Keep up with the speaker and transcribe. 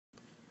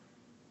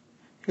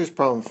Here's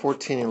problem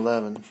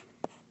 1411.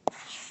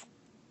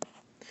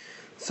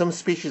 Some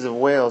species of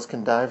whales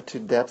can dive to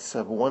depths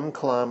of 1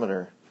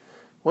 kilometer.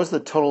 What is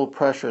the total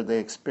pressure they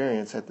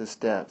experience at this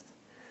depth?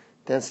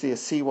 Density of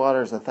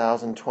seawater is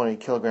 1,020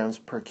 kilograms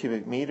per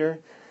cubic meter,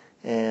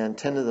 and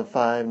 10 to the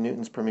 5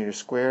 newtons per meter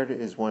squared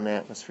is 1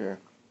 atmosphere.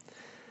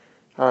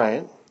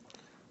 Alright,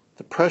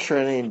 the pressure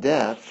at any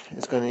depth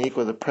is going to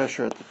equal the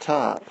pressure at the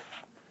top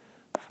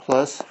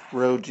plus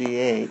rho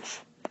GH,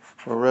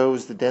 where rho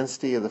is the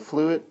density of the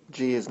fluid,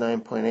 G is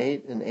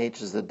 9.8, and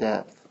H is the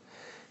depth.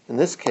 In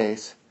this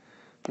case,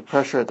 the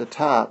pressure at the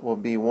top will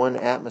be 1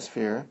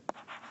 atmosphere,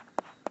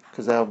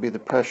 because that will be the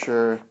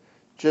pressure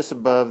just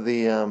above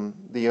the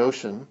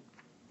ocean.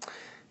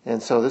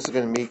 And so this is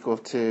going to be equal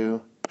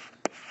to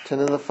 10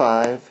 to the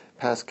 5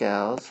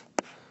 pascals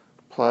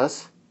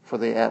plus, for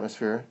the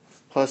atmosphere,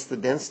 plus the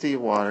density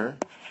of water,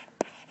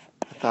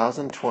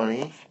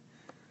 1,020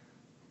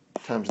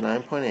 times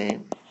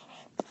 9.8.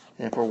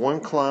 And for 1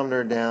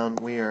 kilometer down,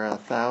 we are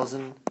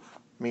 1,000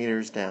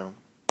 meters down.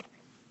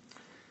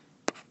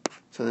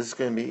 So this is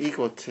going to be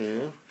equal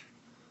to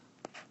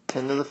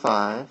 10 to the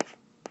 5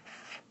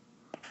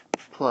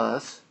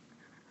 plus,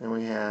 and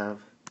we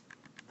have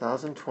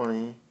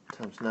 1,020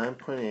 times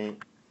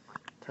 9.8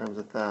 times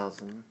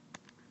 1,000,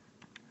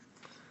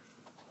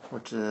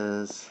 which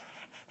is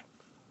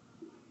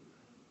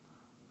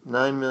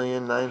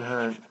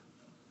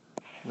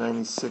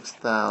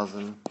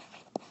 9,996,000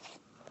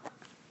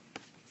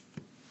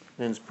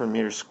 newtons per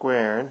meter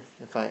squared.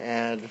 If I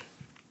add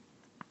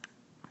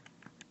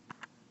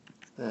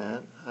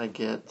that, I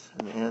get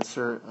an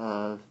answer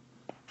of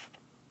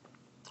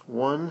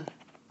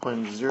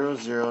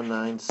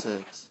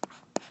 1.0096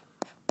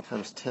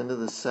 times 10 to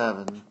the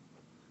 7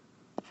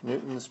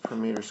 newtons per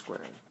meter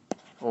squared,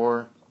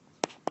 or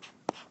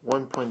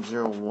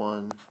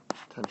 1.01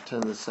 times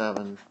 10 to the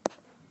 7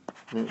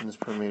 newtons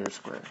per meter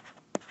squared.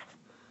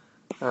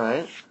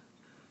 Alright,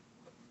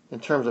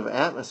 in terms of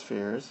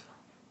atmospheres,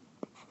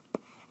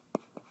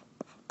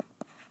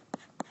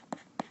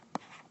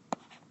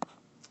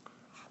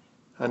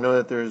 I know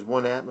that there's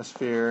 1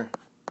 atmosphere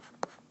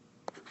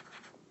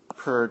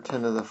per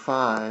 10 to the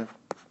 5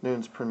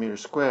 newtons per meter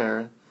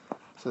squared,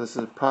 so this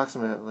is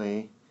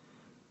approximately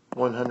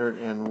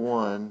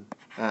 101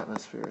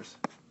 atmospheres.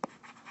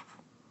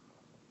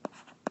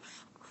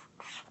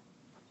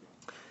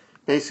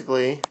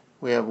 Basically,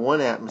 we have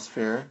 1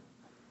 atmosphere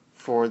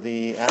for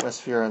the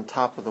atmosphere on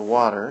top of the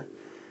water,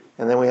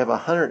 and then we have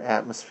 100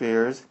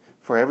 atmospheres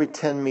for every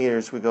 10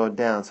 meters we go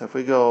down. So if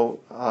we go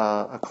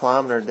a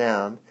kilometer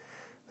down,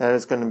 that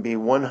is going to be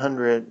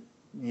 100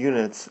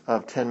 units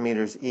of 10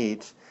 meters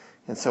each,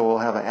 and so we'll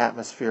have an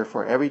atmosphere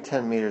for every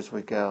 10 meters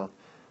we go.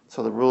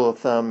 So the rule of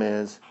thumb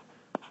is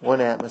 1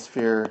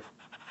 atmosphere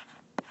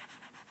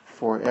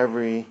for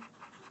every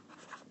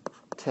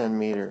 10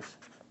 meters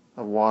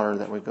of water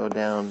that we go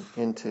down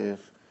into.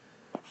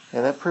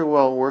 And that pretty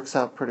well works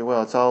out pretty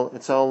well.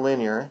 It's all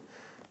linear.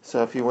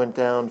 So if you went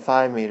down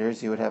 5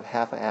 meters, you would have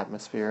half an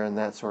atmosphere and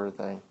that sort of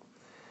thing.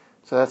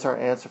 So that's our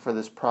answer for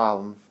this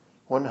problem.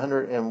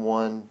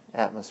 101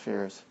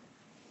 atmospheres.